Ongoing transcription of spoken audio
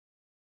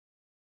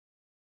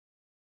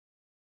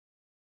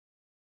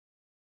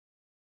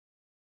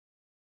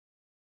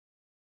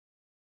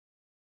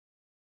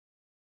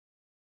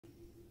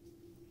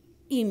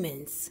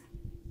immense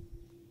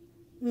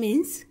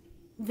means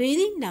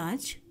very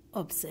large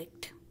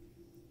object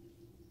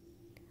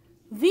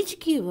which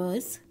gives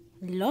us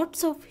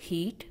lots of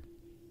heat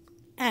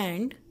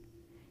and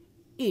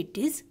it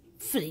is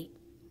free.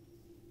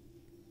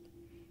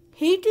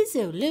 Heat is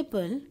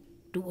available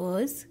to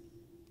us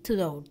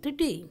throughout the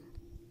day.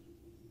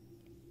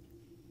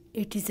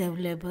 It is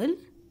available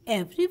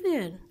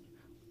everywhere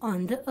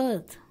on the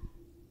earth.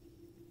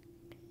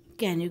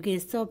 Can you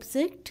guess the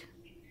object?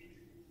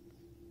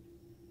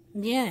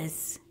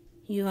 Yes,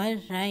 you are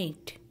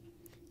right.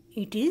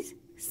 It is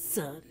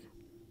sun.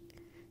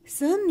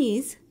 Sun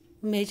is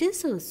major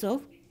source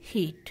of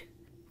heat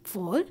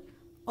for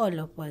all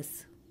of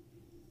us.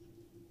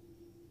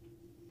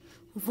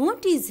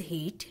 What is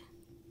heat?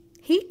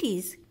 Heat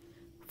is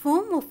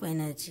form of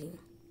energy.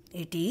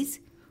 It is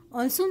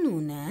also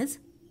known as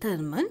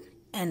thermal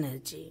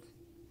energy.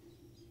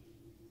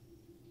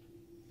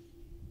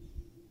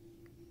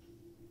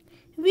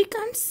 We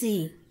can't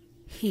see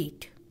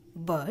heat,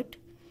 but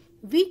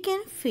we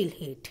can feel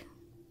heat.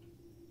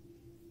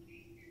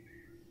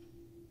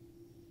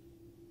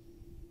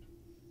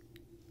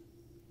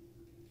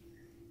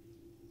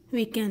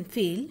 We can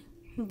feel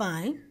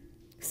by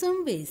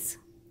some ways,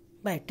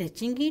 by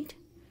touching it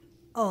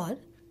or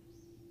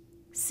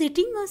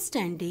sitting or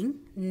standing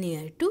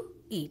near to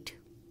it.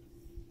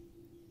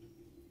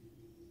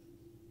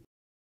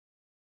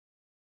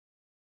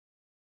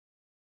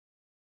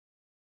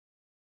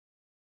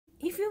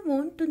 If you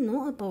want to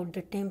know about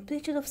the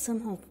temperature of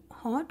some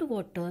hot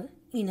water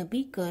in a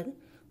beaker,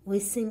 we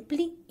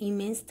simply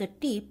immerse the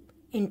tip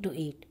into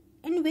it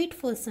and wait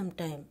for some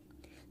time.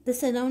 The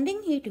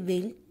surrounding heat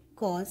will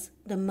cause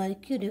the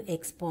mercury to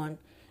expand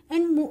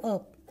and move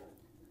up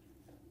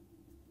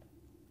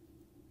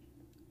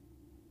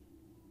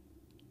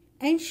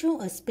and show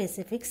a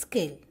specific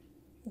scale.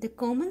 The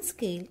common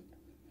scale,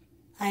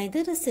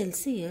 either a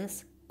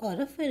Celsius or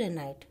a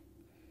Fahrenheit.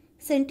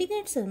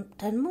 Centigrade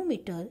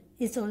thermometer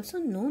is also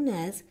known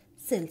as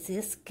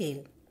Celsius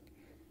scale.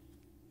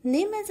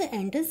 Named as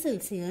Anders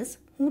Celsius,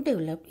 who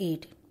developed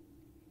it.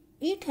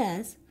 It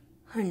has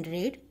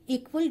 100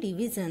 equal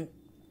divisions.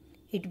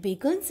 It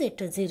begins at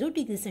 0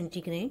 degree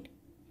centigrade.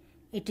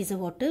 It is a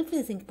water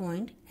freezing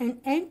point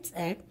and ends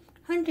at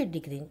 100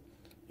 degree.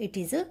 It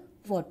is a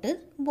water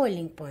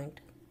boiling point.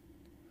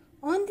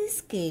 On this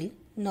scale,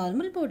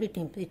 normal body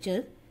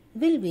temperature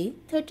will be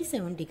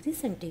 37 degrees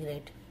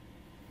centigrade.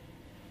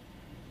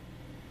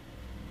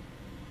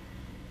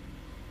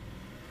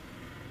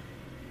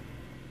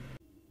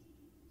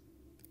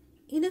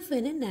 In a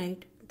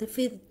Fahrenheit, the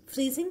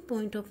freezing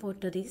point of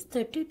water is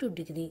 32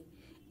 degree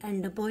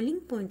and the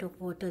boiling point of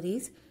water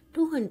is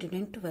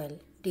 212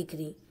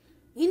 degree.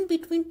 In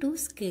between two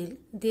scales,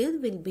 there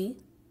will be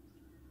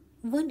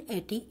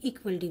 180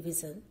 equal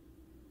division.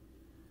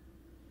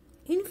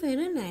 In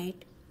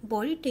Fahrenheit,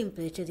 body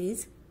temperature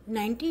is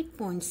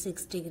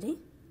 98.6 degree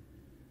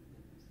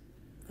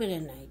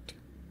Fahrenheit.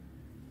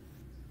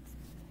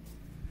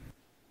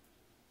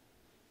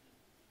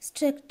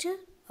 Structure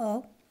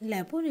of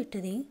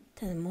laboratory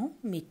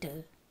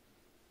thermometer.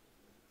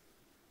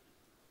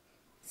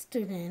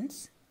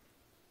 Students,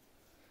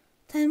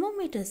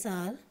 thermometers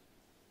are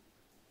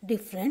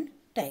different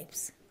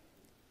types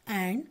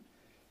and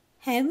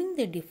having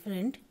the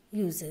different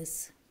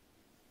uses.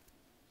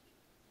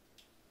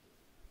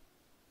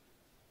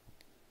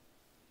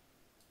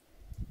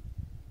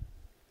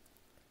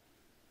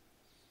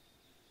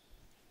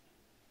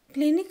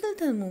 Clinical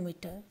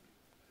thermometer,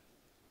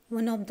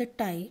 one of the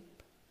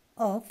type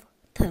of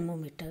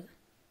thermometer.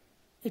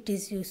 It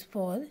is used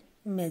for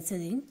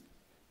measuring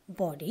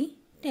body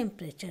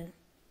temperature.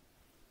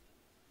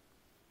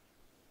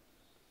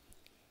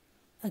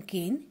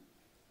 Again,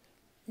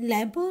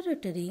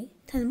 laboratory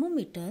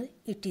thermometer,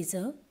 it is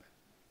a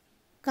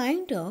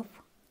kind of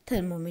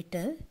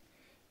thermometer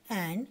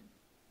and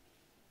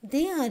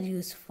they are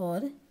used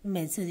for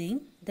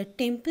measuring the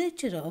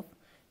temperature of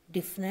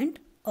different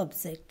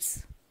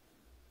objects.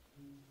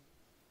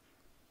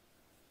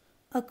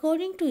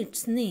 According to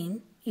its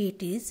name,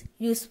 it is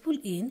useful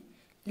in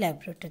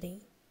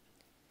laboratory.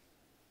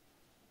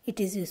 It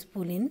is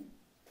useful in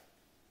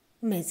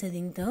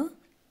measuring the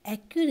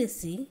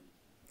accuracy,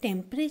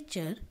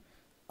 temperature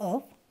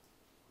of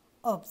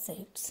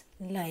objects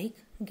like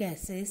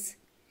gases,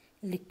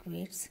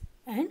 liquids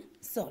and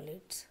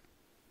solids.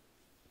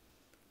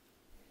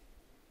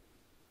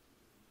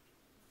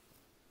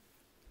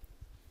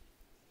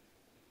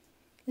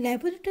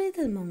 Laboratory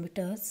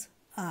thermometers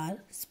are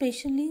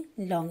specially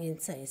long in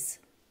size.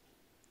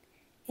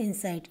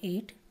 Inside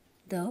it,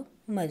 the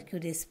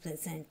mercury is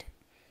present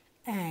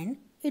and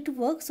it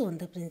works on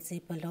the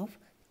principle of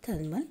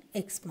thermal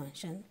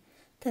expansion.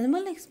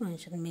 Thermal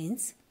expansion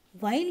means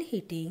while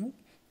heating,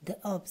 the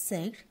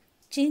object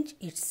changes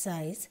its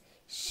size,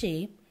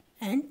 shape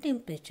and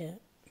temperature.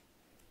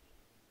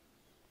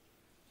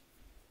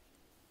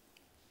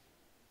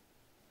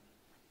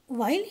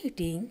 While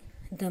heating,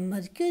 the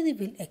mercury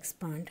will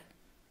expand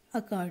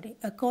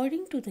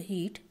according to the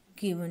heat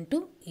given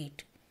to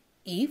it.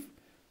 If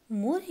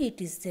more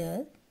heat is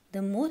there,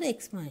 the more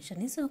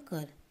expansion is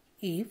occur.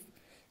 If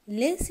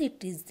less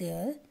heat is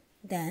there,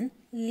 then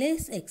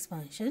less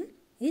expansion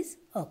is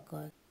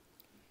occur.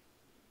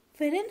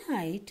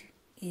 Fahrenheit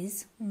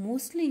is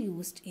mostly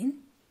used in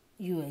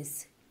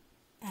US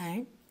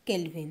and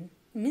Kelvin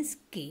means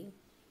K.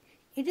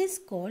 It is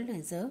called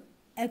as a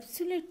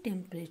absolute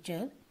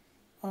temperature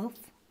of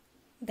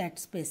that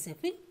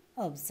specific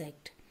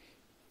object.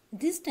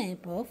 This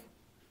type of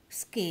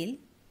scale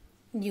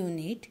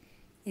unit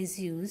is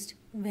used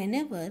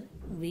whenever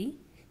we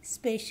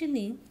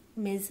specially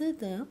measure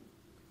the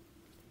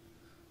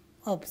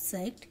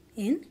object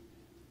in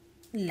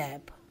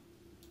lab.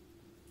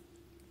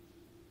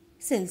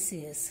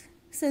 Celsius.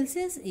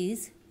 Celsius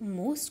is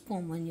most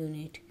common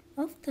unit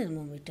of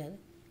thermometer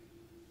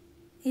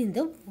in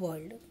the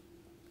world.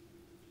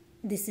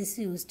 This is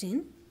used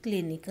in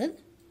clinical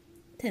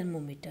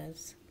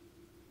thermometers.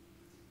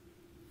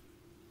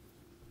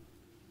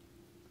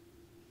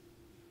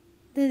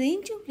 The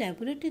range of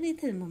laboratory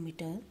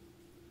thermometer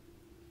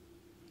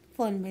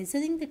for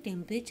measuring the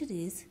temperature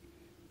is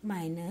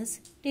minus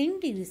 10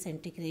 degree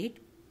centigrade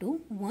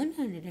to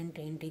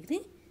 110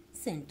 degree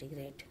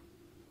centigrade.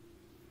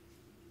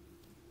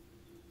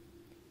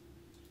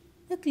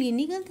 The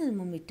clinical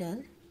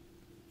thermometer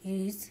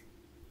is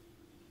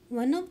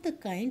one of the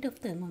kind of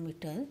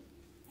thermometer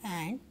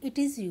and it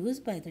is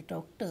used by the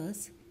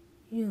doctors,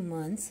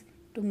 humans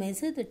to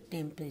measure the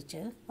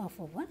temperature of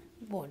our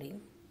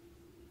body.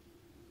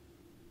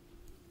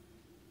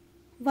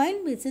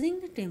 While measuring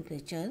the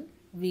temperature,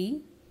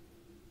 we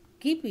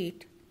keep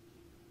it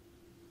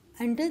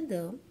under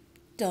the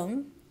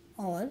tongue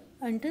or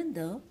under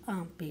the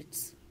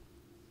armpits.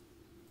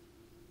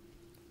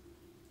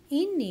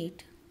 In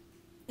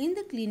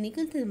the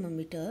clinical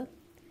thermometer,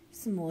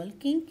 small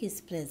kink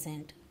is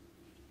present.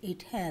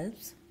 It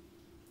helps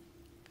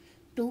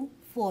to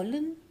fall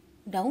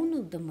down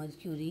of the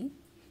mercury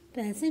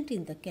present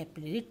in the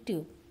capillary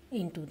tube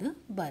into the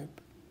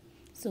bulb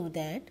so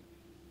that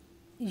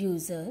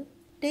user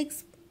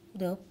takes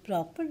the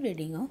proper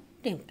reading of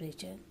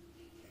temperature.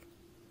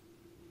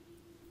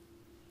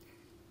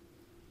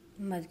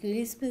 Mercury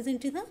is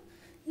present in the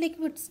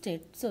liquid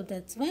state, so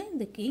that's why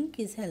the kink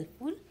is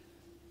helpful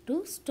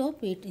to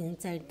stop it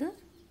inside the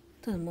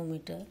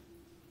thermometer.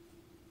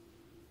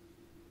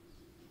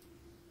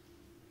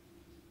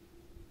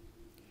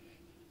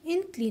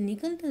 In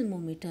clinical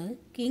thermometer,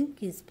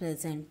 kink is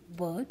present,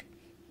 but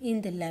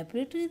in the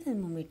laboratory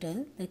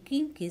thermometer, the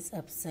kink is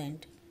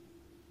absent.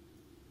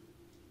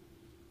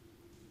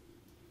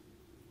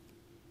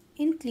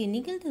 In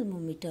clinical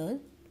thermometer,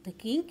 the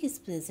kink is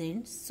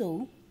present,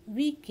 so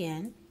we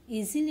can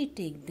easily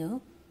take the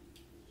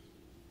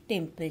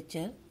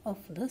temperature of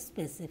the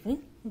specific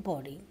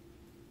body.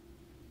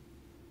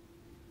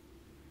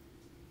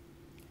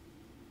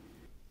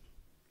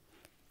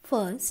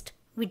 First,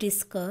 we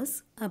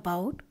discuss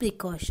about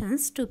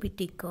precautions to be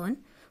taken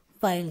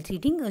while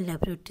reading a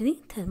laboratory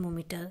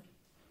thermometer.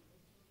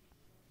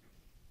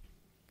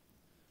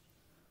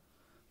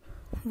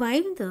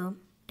 While the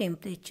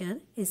temperature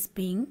is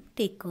being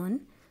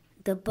taken,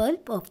 the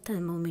bulb of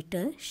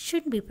thermometer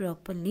should be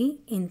properly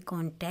in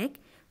contact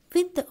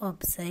with the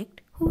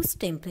object whose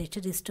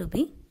temperature is to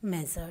be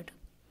measured.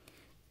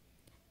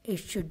 It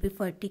should be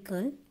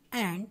vertical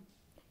and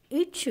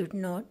it should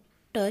not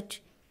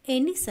touch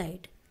any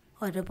side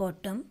or the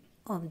bottom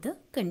of the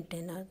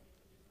container.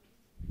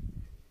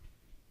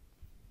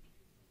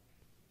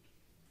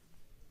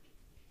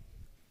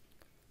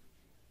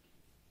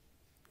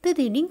 The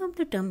reading of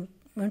the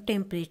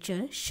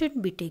temperature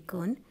should be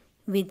taken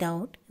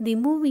without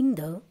removing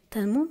the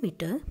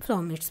thermometer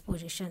from its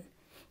position,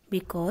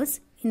 because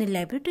in a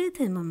laboratory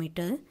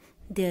thermometer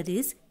there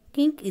is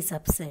kink is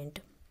absent.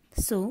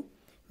 So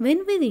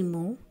when we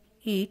remove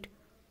it,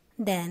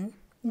 then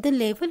the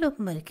level of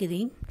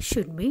mercury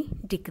should be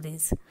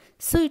decreased.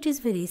 So it is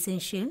very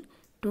essential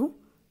to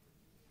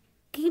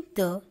keep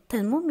the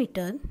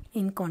thermometer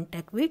in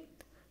contact with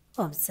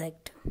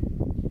object.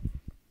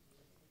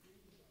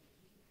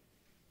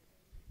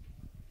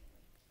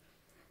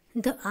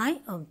 The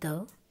eye of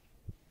the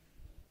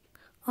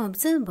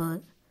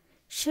observer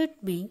should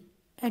be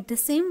at the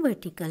same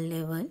vertical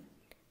level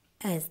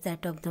as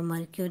that of the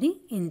mercury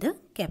in the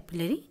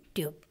capillary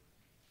tube.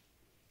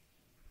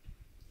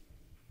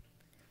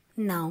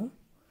 Now,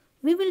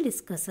 we will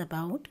discuss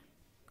about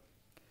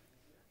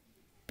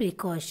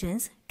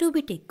precautions to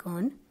be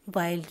taken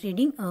while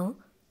reading a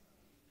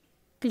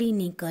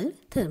clinical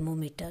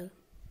thermometer.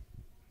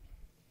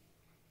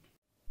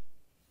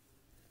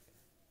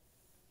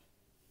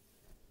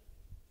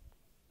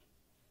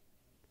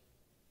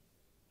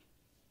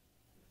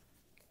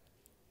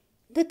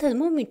 The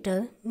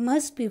thermometer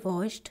must be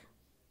washed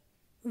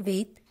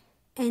with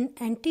an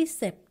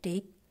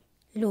antiseptic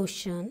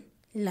lotion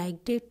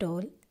like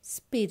Dettol,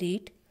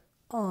 spirit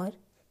or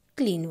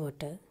clean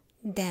water.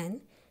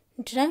 Then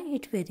dry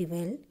it very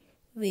well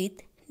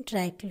with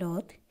dry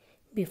cloth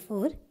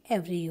before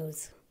every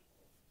use.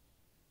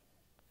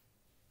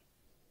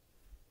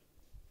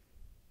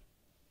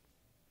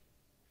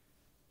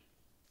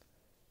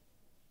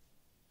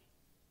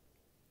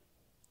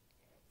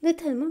 The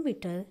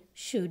thermometer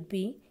should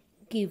be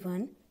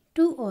given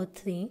 2 or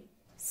 3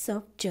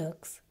 soft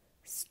jerks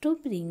to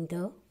bring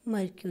the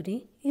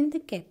mercury in the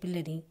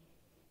capillary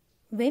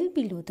well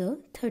below the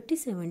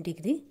 37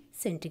 degree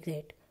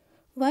centigrade.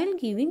 While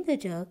giving the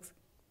jerks,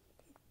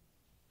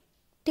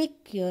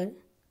 take care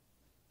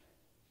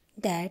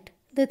that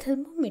the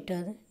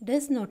thermometer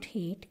does not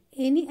hit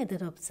any other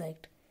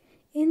object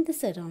in the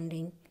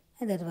surrounding,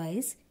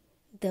 otherwise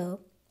the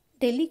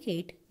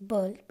delicate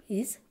bulb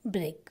is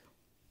break.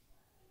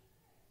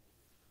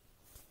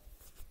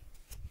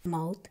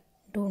 Mouth,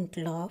 don't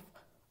laugh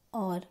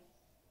or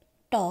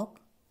talk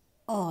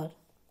or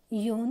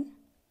yawn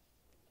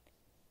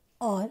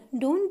or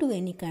don't do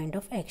any kind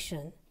of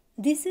action.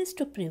 This is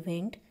to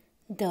prevent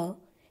the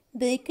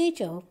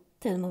breakage of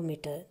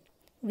thermometer,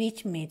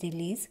 which may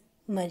release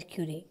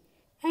mercury,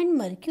 and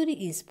mercury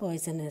is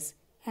poisonous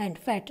and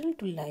fatal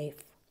to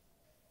life.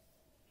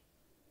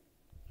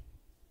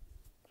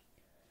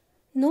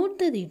 Note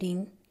the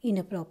reading in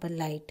a proper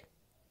light.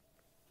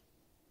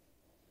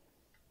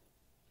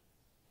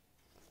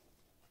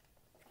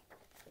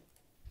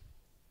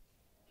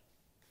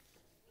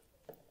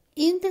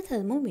 If the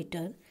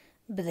thermometer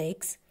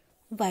breaks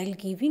while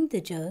giving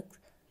the jerks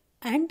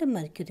and the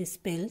mercury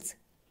spills,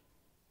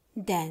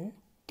 then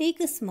take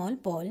a small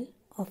ball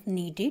of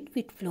kneaded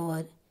wheat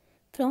flour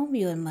from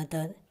your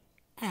mother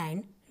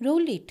and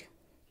roll it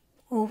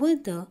over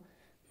the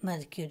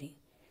mercury.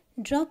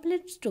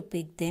 Droplets to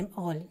pick them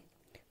all.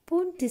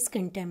 Put this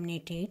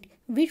contaminated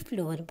wheat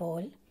flour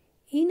ball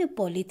in a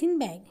polythene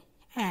bag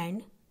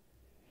and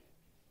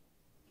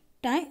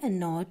tie a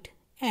knot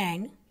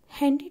and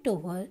hand it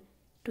over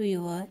to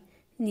your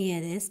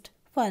nearest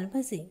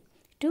pharmacy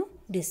to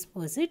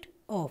dispose it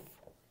of.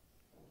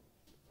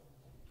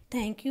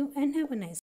 Thank you and have a nice day.